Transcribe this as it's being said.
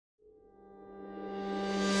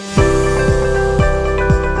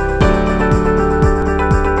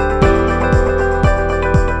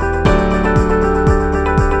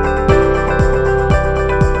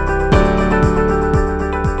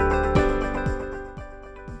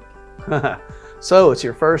So it's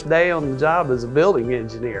your first day on the job as a building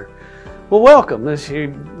engineer. Well, welcome. You're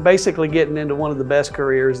basically getting into one of the best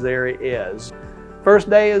careers there is. First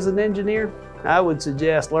day as an engineer, I would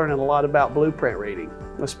suggest learning a lot about blueprint reading,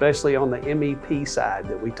 especially on the MEP side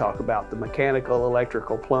that we talk about, the mechanical,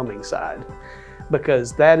 electrical, plumbing side,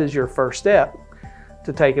 because that is your first step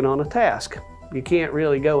to taking on a task. You can't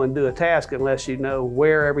really go and do a task unless you know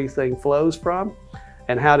where everything flows from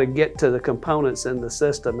and how to get to the components in the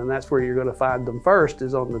system, and that's where you're going to find them first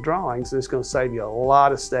is on the drawings. It's going to save you a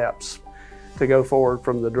lot of steps to go forward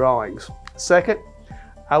from the drawings. Second,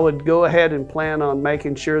 I would go ahead and plan on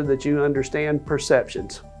making sure that you understand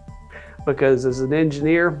perceptions, because as an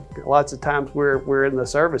engineer, lots of times we're in the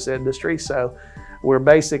service industry, so we're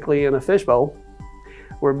basically in a fishbowl.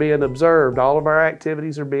 We're being observed. All of our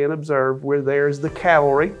activities are being observed. We're there as the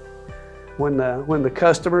cavalry. When the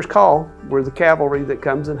customers call, we're the cavalry that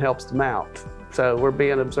comes and helps them out. So we're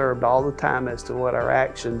being observed all the time as to what our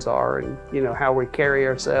actions are and how we carry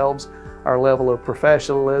ourselves, our level of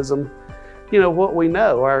professionalism. What we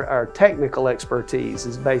know, our technical expertise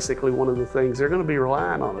is basically one of the things they're going to be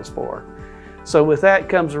relying on us for. So with that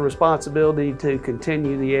comes a responsibility to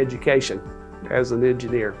continue the education as an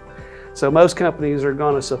engineer. So most companies are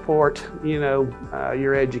going to support,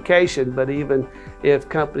 your education, but even if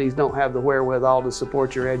companies don't have the wherewithal to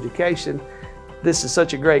support your education, this is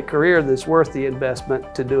such a great career that's worth the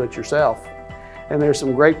investment to do it yourself. And there's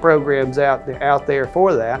some great programs out there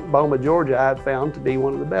for that. BOMA, Georgia, I've found to be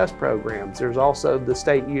one of the best programs. There's also the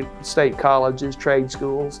state colleges, trade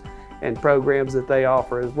schools, and programs that they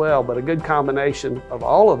offer as well. But a good combination of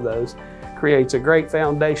all of those creates a great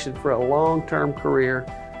foundation for a long-term career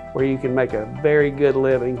where you can make a very good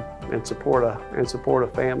living and support a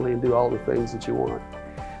family and do all the things that you want.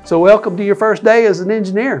 So welcome to your first day as an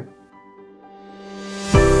engineer.